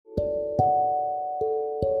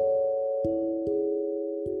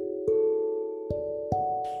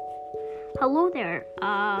Hello there.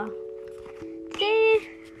 Today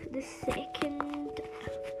the second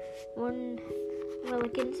one. Well,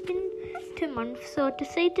 again, it's been 2 months, so I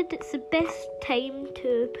decided it's the best time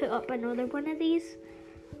to put up another one of these.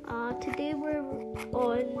 Today we're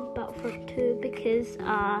on Battlefront 2 because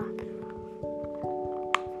I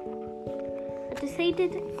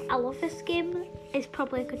decided I love this game. It's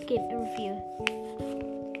probably a good game to review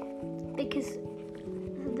because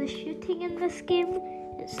the shooting in this game,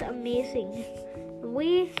 it's amazing. The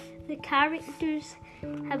way the characters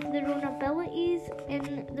have their own abilities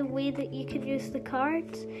and the way that you can use the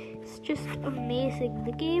cards, it's just amazing.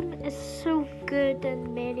 The game is so good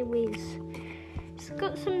in many ways. It's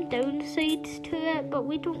got some downsides to it, but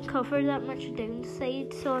we don't cover that much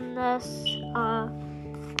downsides on this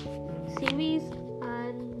series,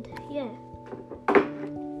 and yeah.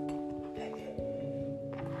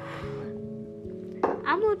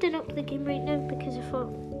 I'm loading up the game right now because I thought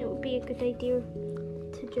it would be a good idea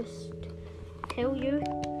to just tell you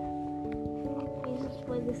reasons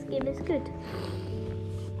why this game is good.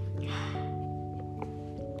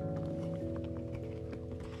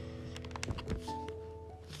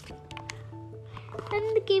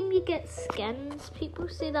 In the game you get skins. People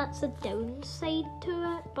say that's a downside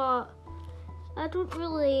to it, but I don't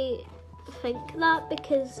really think that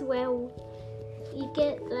because, well, you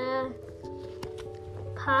get the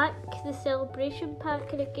pack, the celebration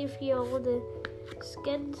pack, and it gives you all the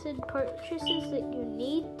skins and purchases that you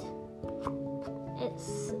need.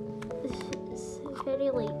 It's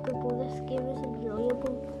very likeable. This game is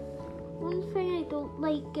enjoyable. One thing I don't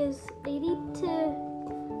like is they need to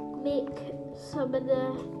make some of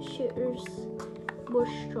the shooters more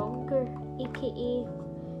stronger, aka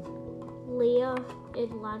Leia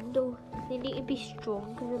and Lando. They need to be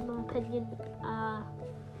stronger in my opinion.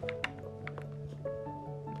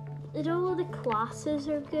 And all the classes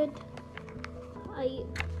are good. I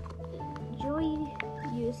enjoy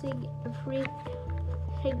using every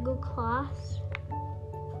single class.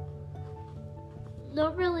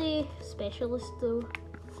 Not really specialist though.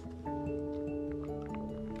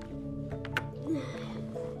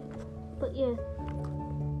 But yeah.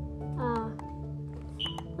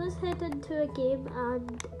 Let's head into a game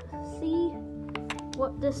and see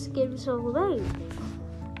what this game's all about.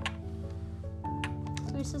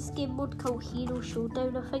 There's this game mode called Hero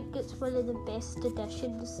Showdown. I think it's one of the best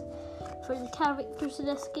additions for the characters in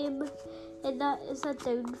this game, and that is a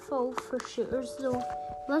downfall for shooters though.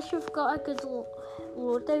 Unless you've got a good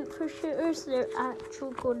loadout for shooters, they're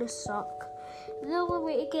actually going to suck. The only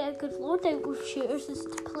way to get a good loadout with shooters is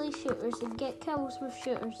to play shooters and get kills with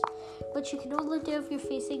shooters, which you can only do if you're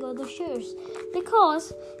facing other shooters,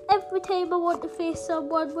 because every time I want to face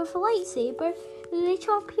someone with a lightsaber, they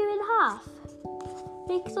chop you in half.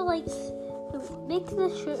 Make the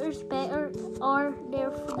shooters better or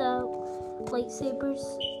nerf the lightsabers.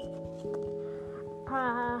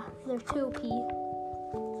 They're too OP.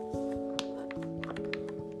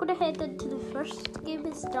 I'm gonna head into the first game.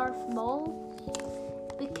 Is Darth Maul,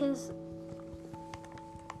 because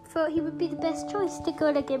I thought he would be the best choice to go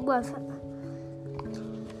in a game with.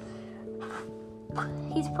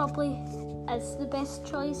 He's probably is the best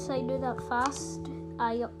choice. I knew that fast.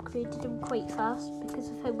 I upgraded him quite fast because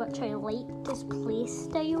of how much I liked his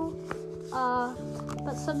playstyle.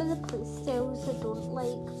 But some of the playstyles I don't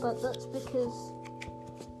like, but that's because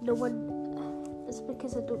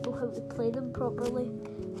I don't know how to play them properly.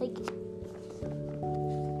 Like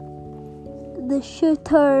the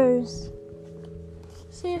shooters.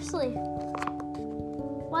 Seriously,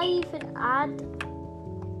 why even add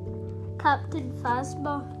Captain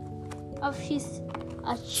Phasma if she's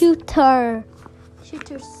a shooter?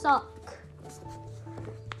 Shooters suck.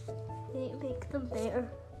 They need to make them better.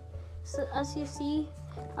 So as you see,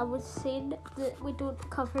 I was saying that we don't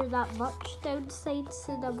cover that much downsides,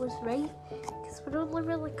 and I was right, because we're only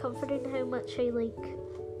really covering how much I like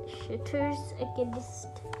shooters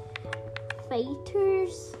against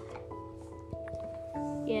fighters.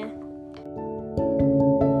 Yeah.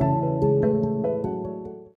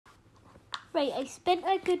 Right, I spent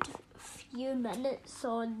a good few minutes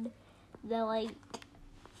on the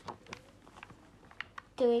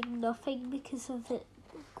doing nothing because of it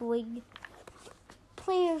going.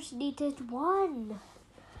 Players needed 1.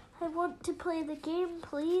 I want to play the game,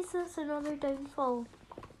 please. That's another downfall.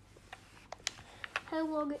 How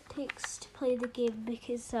long it takes to play the game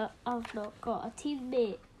because I've not got a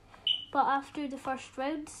teammate. But after the first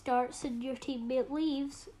round starts and your teammate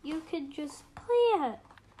leaves, you can just play it.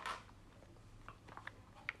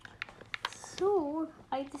 So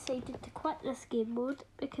I decided to quit this game mode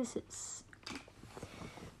because it's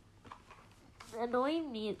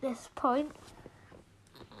annoying me at this point.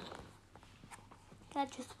 I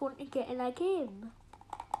just want to get in a game.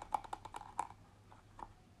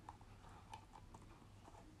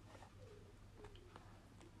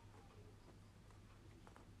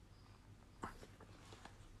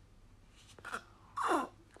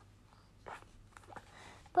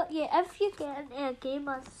 But yeah, if you get into a game,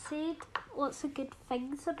 I've said lots of good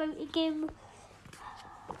things about the game.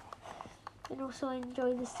 And also I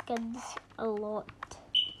enjoy the skins a lot.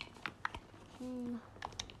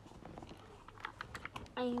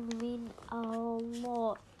 I mean a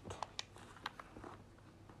lot.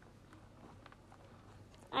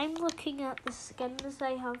 I'm looking at the skins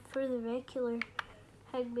I have for the regular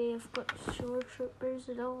Higby. I've got shore troopers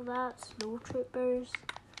and all that, snow troopers.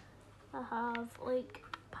 I have like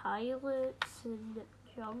pilots and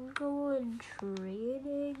jungle and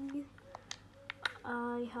training.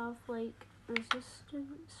 I have like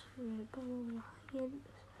resistance, rebel alliance,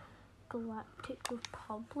 Galactic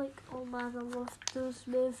Republic. Oh man, I love those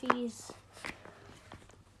movies.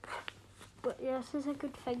 But yeah, this is a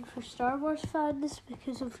good thing for Star Wars fans,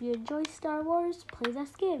 because if you enjoy Star Wars, play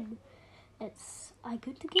this game. It's a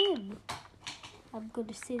good game. I'm going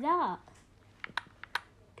to say that,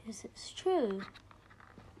 because it's true.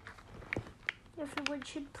 Everyone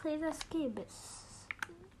should play this game.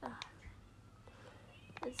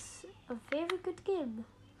 It's a very good game.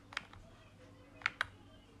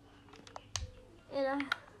 And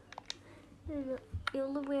the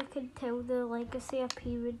only way I can tell the legacy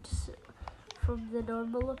appearance from the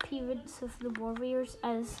normal appearance of the warriors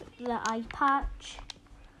is the eye patch.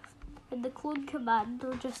 And the clone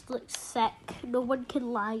commando just looks sick. No one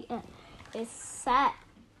can lie. It is sick.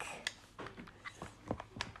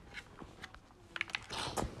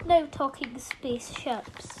 Now talking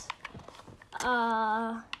spaceships.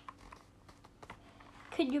 Can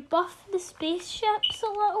you buff the spaceships a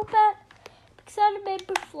little bit? Because I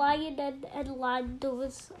remember flying in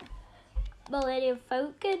Lando's Millennium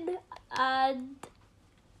Falcon and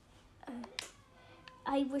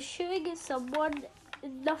I was shooting at someone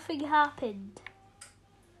and nothing happened.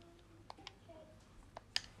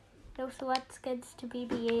 I also add skins to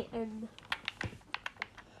BB-8 and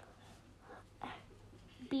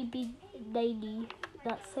BB-90.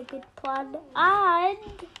 That's a good plan. And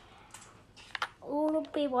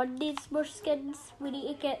Obi-Wan needs more skins. We need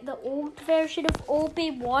to get the old version of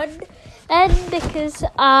Obi-Wan in, because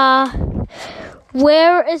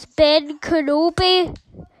where is Ben Kenobi?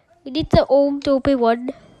 We need the old Obi-Wan.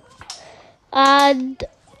 And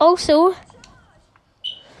also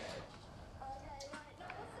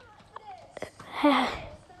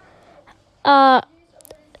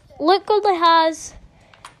Luke only has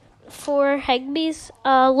 4 Higbies.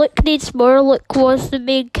 Luke needs more. Luke was the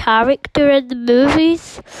main character in the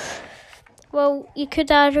movies. Well, you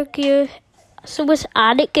could argue so was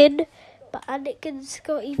Anakin, but Anakin's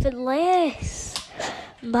got even less.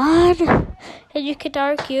 Man. And you could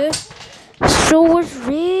argue so was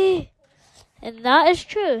Rey. And that is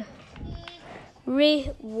true.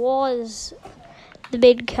 Rey was the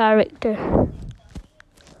main character.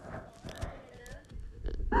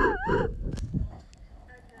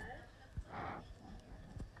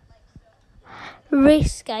 Rey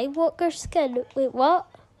Skywalker skin. Wait, what?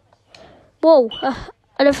 Whoa,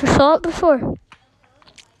 I never saw it before.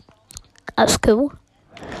 That's cool.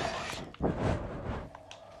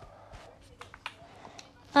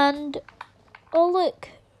 And, oh look,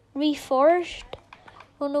 Reforged.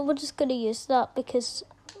 Well, no one's going to use that because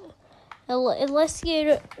unless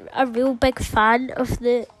you're a real big fan of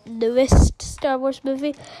the newest Star Wars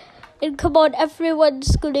movie, and come on,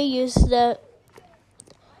 everyone's going to use the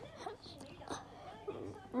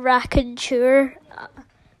Raconteur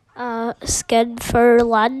skin for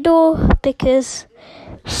Lando because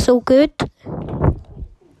so good.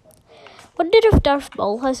 Wonder if Darth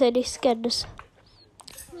Maul has any skins.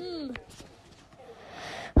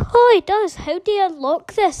 Oh, he does. How do you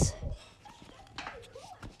unlock this?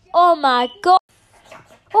 Oh my god.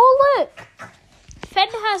 Oh look, Finn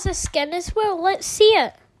has a skin as well. Let's see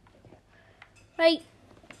it. Right.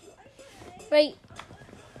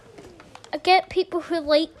 I get people who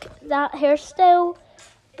like that hairstyle,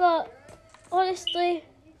 but honestly,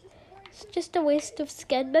 it's just a waste of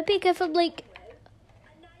skin. Maybe give him like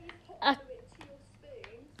a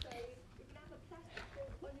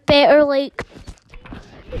better, like,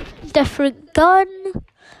 different gun.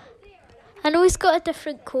 I know he's got a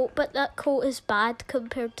different coat, but that coat is bad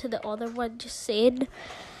compared to the other one, just saying.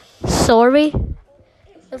 Sorry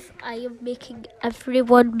if I am making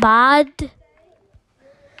everyone mad.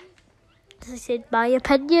 As I said, my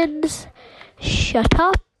opinions. Shut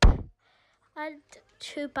up. And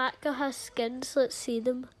Chewbacca has skins. Let's see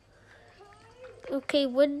them. Okay,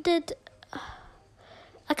 Wounded.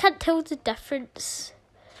 I can't tell the difference,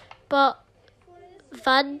 but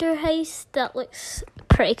Vanderheist, that looks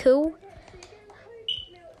pretty cool.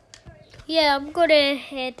 Yeah, I'm gonna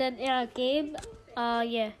head into a game.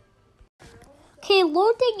 Yeah. Okay,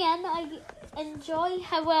 loading in. I enjoy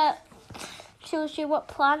how it shows you what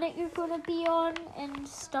planet you're gonna be on and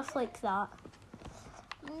stuff like that.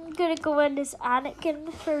 I'm gonna go in as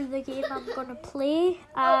Anakin for the game I'm gonna play,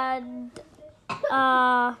 and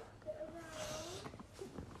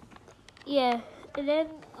yeah, and then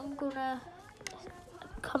I'm gonna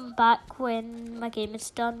come back when my game is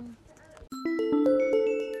done.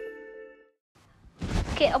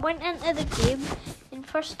 Okay, I went into the game, and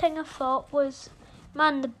first thing I thought was,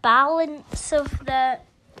 man, the balance of the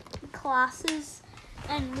classes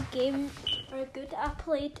in the game are good. I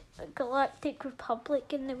played Galactic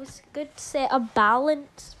Republic, and there was a good set of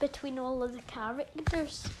balance between all of the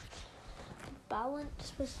characters. The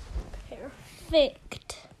balance was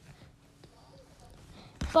perfect.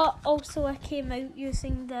 But also I came out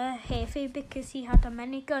using the Heavy because he had a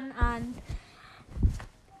minigun, and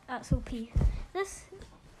that's OP. This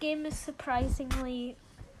game is surprisingly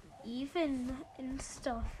even and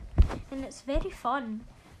stuff, and it's very fun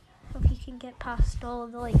if you can get past all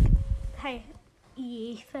of the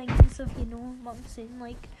EA things of, you know what I'm saying,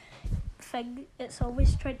 like it's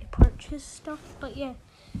always trying to purchase stuff. But yeah,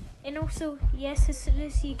 and also yes, as soon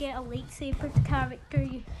as you get a lightsaber character,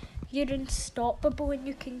 you're unstoppable, and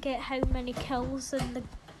you can get how many kills, and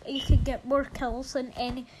you can get more kills than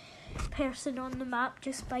any person on the map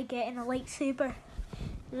just by getting a lightsaber.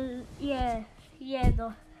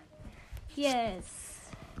 Yes,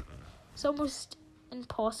 it's almost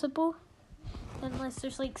impossible unless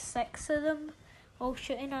there's like 6 of them all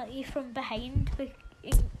shooting at you from behind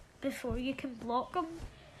before you can block them.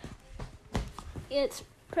 It's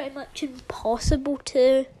pretty much impossible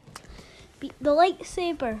to beat the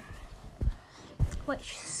lightsaber,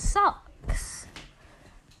 which sucks.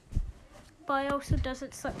 But it also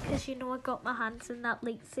doesn't suck because, you know, I got my hands on that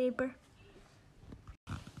lightsaber.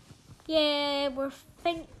 Yeah,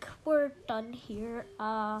 think we're done here.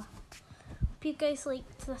 Hope you guys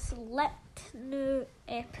liked this lit new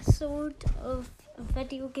episode of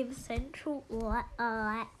Video Game Central. Lit.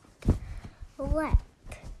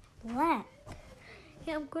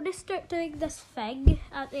 Yeah, I'm gonna start doing this thing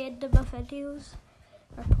at the end of my videos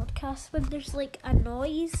or podcasts when there's like a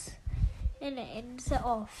noise and it ends it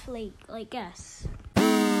off like this.